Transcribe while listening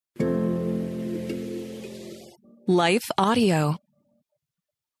Life Audio.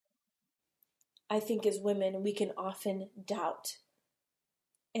 I think as women, we can often doubt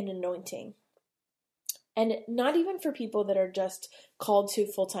an anointing. And not even for people that are just called to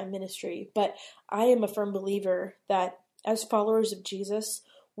full-time ministry, but I am a firm believer that as followers of Jesus,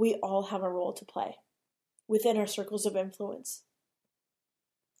 we all have a role to play within our circles of influence.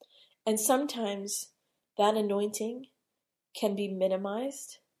 And sometimes that anointing can be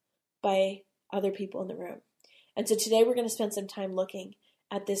minimized by other people in the room. And so today we're going to spend some time looking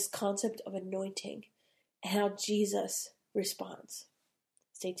at this concept of anointing and how Jesus responds.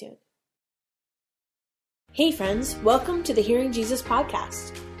 Stay tuned. Hey friends, welcome to the Hearing Jesus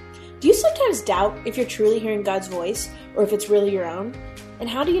podcast. Do you sometimes doubt if you're truly hearing God's voice or if it's really your own? And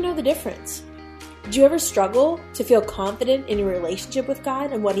how do you know the difference? Do you ever struggle to feel confident in your relationship with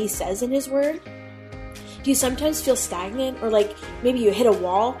God and what He says in His Word? Do you sometimes feel stagnant or like maybe you hit a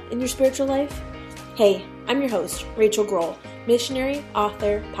wall in your spiritual life? Hey, I'm your host, Rachel Grohl, missionary,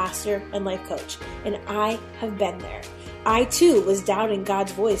 author, pastor, and life coach, and I have been there. I too was doubting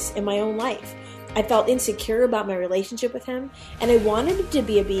God's voice in my own life. I felt insecure about my relationship with Him, and I wanted to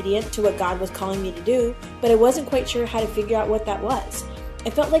be obedient to what God was calling me to do, but I wasn't quite sure how to figure out what that was. I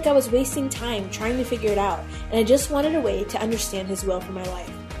felt like I was wasting time trying to figure it out, and I just wanted a way to understand His will for my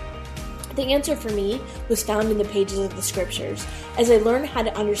life. The answer for me was found in the pages of the scriptures as I learned how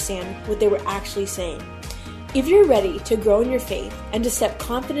to understand what they were actually saying. If you're ready to grow in your faith and to step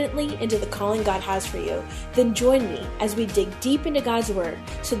confidently into the calling God has for you, then join me as we dig deep into God's Word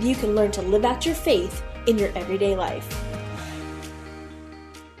so that you can learn to live out your faith in your everyday life.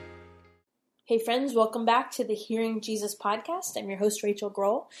 Hey friends, welcome back to the Hearing Jesus podcast. I'm your host, Rachel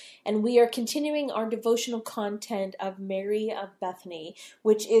Grohl, and we are continuing our devotional content of Mary of Bethany,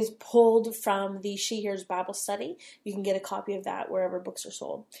 which is pulled from the She Hears Bible Study. You can get a copy of that wherever books are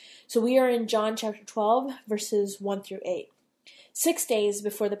sold. So we are in John chapter 12, verses 1 through 8. 6 days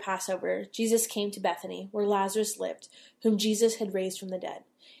before the Passover, Jesus came to Bethany, where Lazarus lived, whom Jesus had raised from the dead.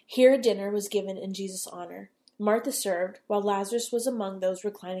 Here a dinner was given in Jesus' honor. Martha served, while Lazarus was among those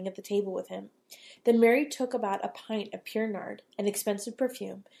reclining at the table with him. Then Mary took about a pint of pure nard, an expensive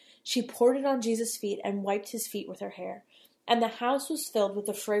perfume. She poured it on Jesus' feet and wiped His feet with her hair. And the house was filled with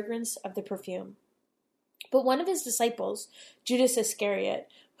the fragrance of the perfume. But one of His disciples, Judas Iscariot,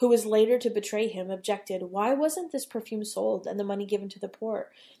 who was later to betray Him, objected, "Why wasn't this perfume sold and the money given to the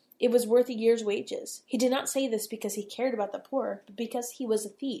poor? It was worth a year's wages." He did not say this because he cared about the poor, but because he was a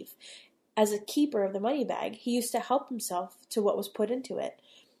thief. As a keeper of the money bag, he used to help himself to what was put into it.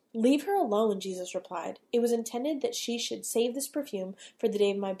 "Leave her alone," Jesus replied. "It was intended that she should save this perfume for the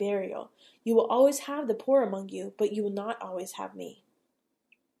day of my burial. You will always have the poor among you, but you will not always have me."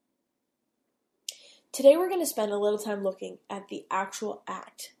 Today we're going to spend a little time looking at the actual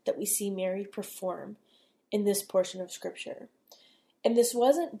act that we see Mary perform in this portion of Scripture. And this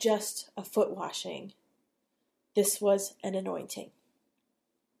wasn't just a foot washing. This was an anointing.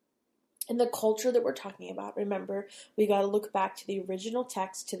 In the culture that we're talking about, remember, we got to look back to the original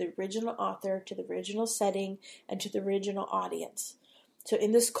text, to the original author, to the original setting, and to the original audience. So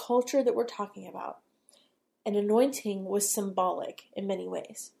in this culture that we're talking about, an anointing was symbolic in many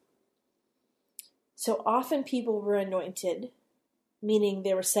ways. So often people were anointed, meaning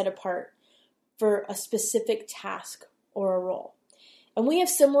they were set apart for a specific task or a role. And we have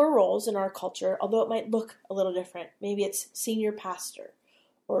similar roles in our culture, although it might look a little different. Maybe it's senior pastor,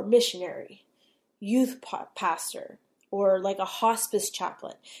 or missionary, youth pastor, or like a hospice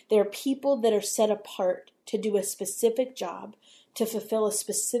chaplain. There are people that are set apart to do a specific job, to fulfill a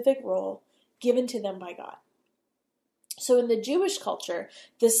specific role given to them by God. So in the Jewish culture,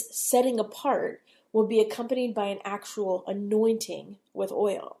 this setting apart will be accompanied by an actual anointing with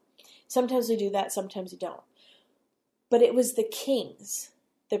oil. Sometimes we do that, sometimes we don't. But it was the kings,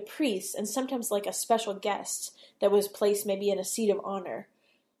 the priests, and sometimes like a special guest that was placed maybe in a seat of honor.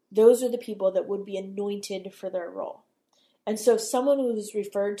 Those are the people that would be anointed for their role. And so someone who was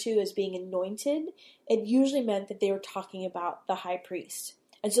referred to as being anointed, it usually meant that they were talking about the high priest.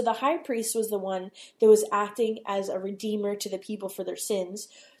 And so the high priest was the one that was acting as a redeemer to the people for their sins,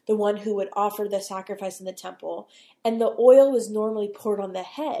 the one who would offer the sacrifice in the temple. And the oil was normally poured on the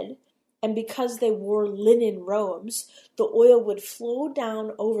head, and because they wore linen robes, the oil would flow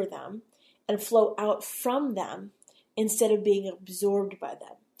down over them and flow out from them instead of being absorbed by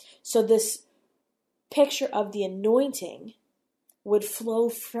them. So this picture of the anointing would flow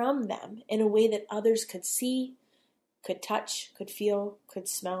from them in a way that others could see, could touch, could feel, could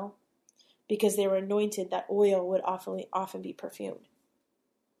smell. Because they were anointed, that oil would often be perfumed.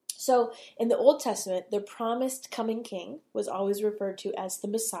 So in the Old Testament, the promised coming king was always referred to as the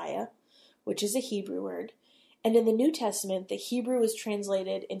Messiah, which is a Hebrew word. And in the New Testament, the Hebrew is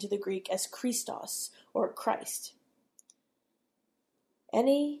translated into the Greek as Christos, or Christ.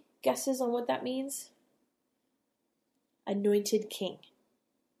 Any guesses on what that means? Anointed King.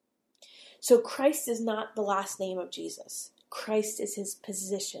 So Christ is not the last name of Jesus. Christ is his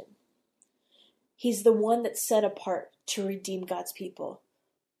position. He's the one that's set apart to redeem God's people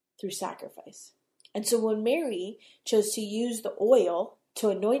through sacrifice. And so when Mary chose to use the oil to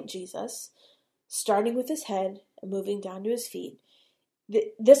anoint Jesus, starting with his head and moving down to his feet,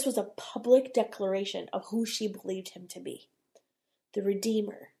 this was a public declaration of who she believed him to be. The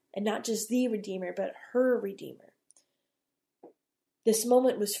Redeemer. And not just the Redeemer, but her Redeemer. This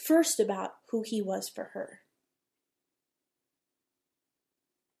moment was first about who he was for her.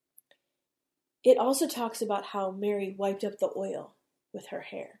 It also talks about how Mary wiped up the oil with her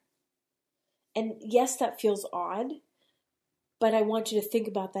hair. And yes, that feels odd, but I want you to think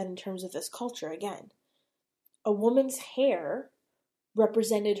about that in terms of this culture again. A woman's hair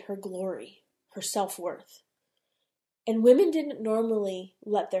represented her glory, her self-worth. And women didn't normally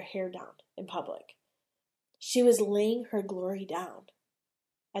let their hair down in public. She was laying her glory down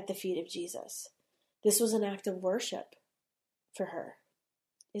at the feet of Jesus. This was an act of worship for her.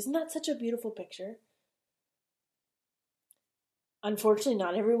 Isn't that such a beautiful picture? Unfortunately,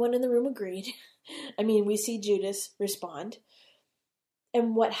 not everyone in the room agreed. I mean, we see Judas respond.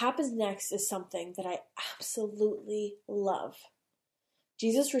 And what happens next is something that I absolutely love.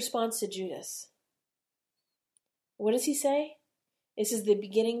 Jesus responds to Judas. What does he say? This is the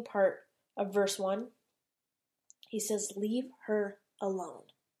beginning part of verse 1. He says, "Leave her alone.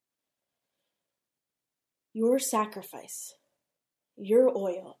 Your sacrifice, your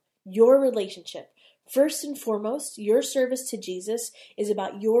oil, your relationship, first and foremost, your service to Jesus is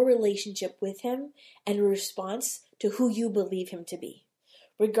about your relationship with him and a response to who you believe him to be,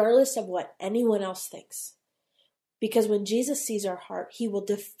 regardless of what anyone else thinks. Because when Jesus sees our heart, he will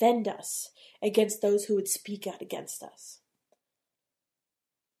defend us against those who would speak out against us."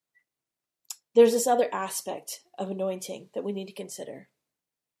 There's this other aspect of anointing that we need to consider.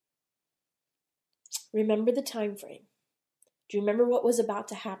 Remember the time frame. Do you remember what was about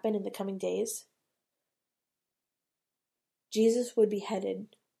to happen in the coming days? Jesus would be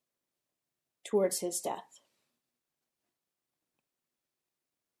headed towards his death.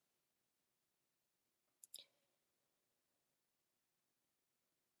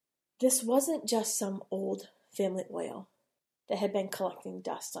 This wasn't just some old family oil that had been collecting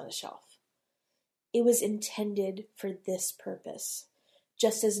dust on a shelf. It was intended for this purpose,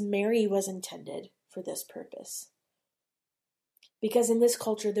 just as Mary was intended for this purpose. Because in this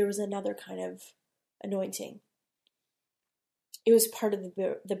culture, there was another kind of anointing. It was part of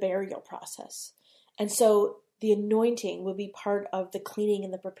the burial process. And so the anointing would be part of the cleaning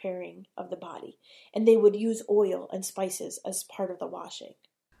and the preparing of the body. And they would use oil and spices as part of the washing.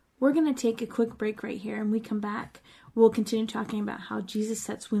 We're going to take a quick break right here, and when we come back, we'll continue talking about how Jesus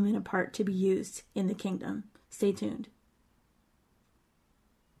sets women apart to be used in the kingdom. Stay tuned.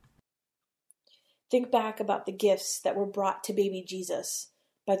 Think back about the gifts that were brought to baby Jesus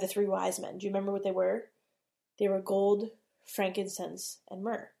by the 3 wise men. Do you remember what they were? They were gold, frankincense, and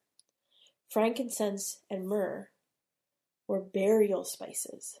myrrh. Frankincense and myrrh were burial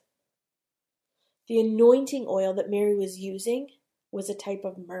spices. The anointing oil that Mary was using was a type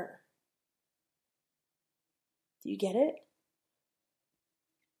of myrrh. Do you get it?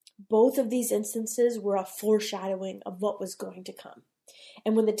 Both of these instances were a foreshadowing of what was going to come.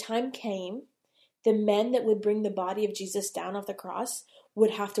 And when the time came, the men that would bring the body of Jesus down off the cross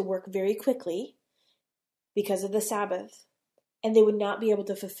would have to work very quickly because of the Sabbath, and they would not be able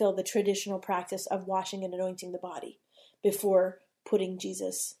to fulfill the traditional practice of washing and anointing the body before putting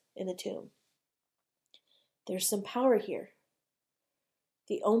Jesus in the tomb. There's some power here.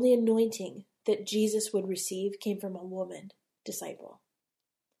 The only anointing that Jesus would receive came from a woman disciple.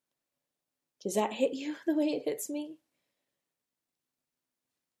 Does that hit you the way it hits me?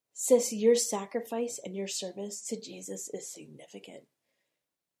 Sis, your sacrifice and your service to Jesus is significant.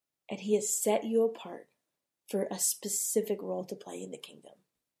 And he has set you apart for a specific role to play in the kingdom.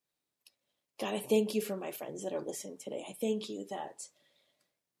 God, I thank you for my friends that are listening today. I thank you that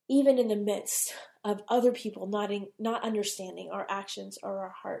even in the midst of other people not understanding our actions or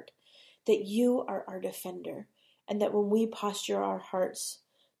our heart, that you are our defender, and that when we posture our hearts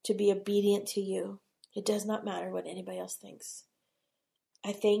to be obedient to you, it does not matter what anybody else thinks.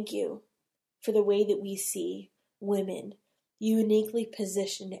 I thank you for the way that we see women uniquely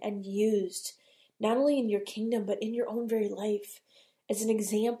positioned and used, not only in your kingdom, but in your own very life, as an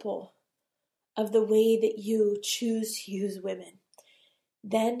example of the way that you choose to use women,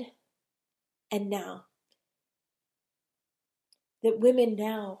 then and now, that women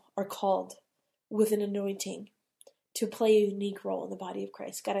now are called with an anointing to play a unique role in the body of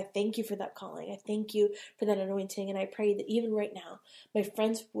Christ. God, I thank you for that calling. I thank you for that anointing. And I pray that even right now, my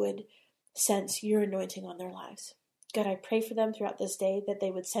friends would sense your anointing on their lives. God, I pray for them throughout this day that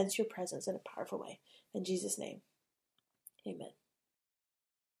they would sense your presence in a powerful way. In Jesus' name, amen.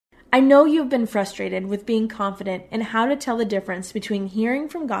 I know you've been frustrated with being confident in how to tell the difference between hearing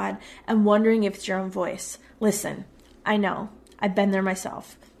from God and wondering if it's your own voice. Listen, I know. I've been there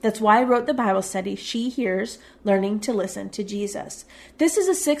myself. That's why I wrote the Bible study, She Hears, Learning to Listen to Jesus. This is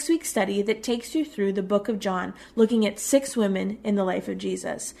a 6-week study that takes you through the book of John, looking at 6 women in the life of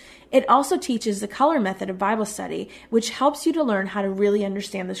Jesus. It also teaches the color method of Bible study, which helps you to learn how to really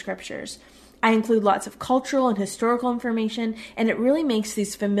understand the scriptures. I include lots of cultural and historical information, and it really makes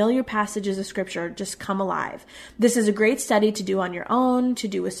these familiar passages of scripture just come alive. This is a great study to do on your own, to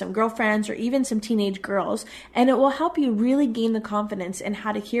do with some girlfriends, or even some teenage girls, and it will help you really gain the confidence in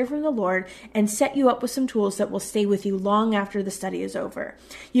how to hear from the Lord and set you up with some tools that will stay with you long after the study is over.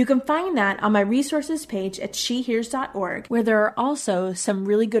 You can find that on my resources page at shehears.org, where there are also some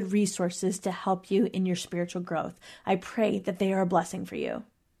really good resources to help you in your spiritual growth. I pray that they are a blessing for you.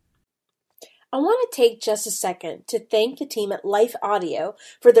 I want to take just a second to thank the team at Life Audio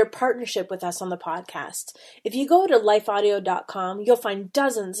for their partnership with us on the podcast. If you go to lifeaudio.com, you'll find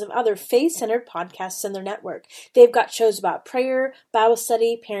dozens of other faith-centered podcasts in their network. They've got shows about prayer, Bible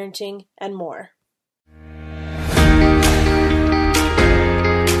study, parenting, and more.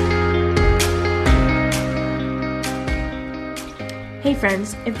 Hey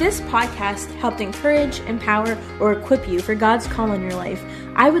friends, if this podcast helped encourage, empower, or equip you for God's call in your life,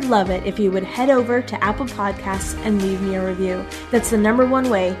 I would love it if you would head over to Apple Podcasts and leave me a review. That's the #1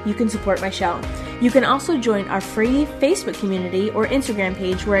 way you can support my show. You can also join our free Facebook community or Instagram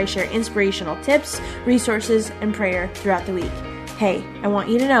page where I share inspirational tips, resources, and prayer throughout the week. Hey, I want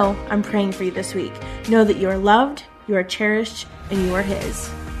you to know I'm praying for you this week. Know that you are loved, you are cherished, and you are His.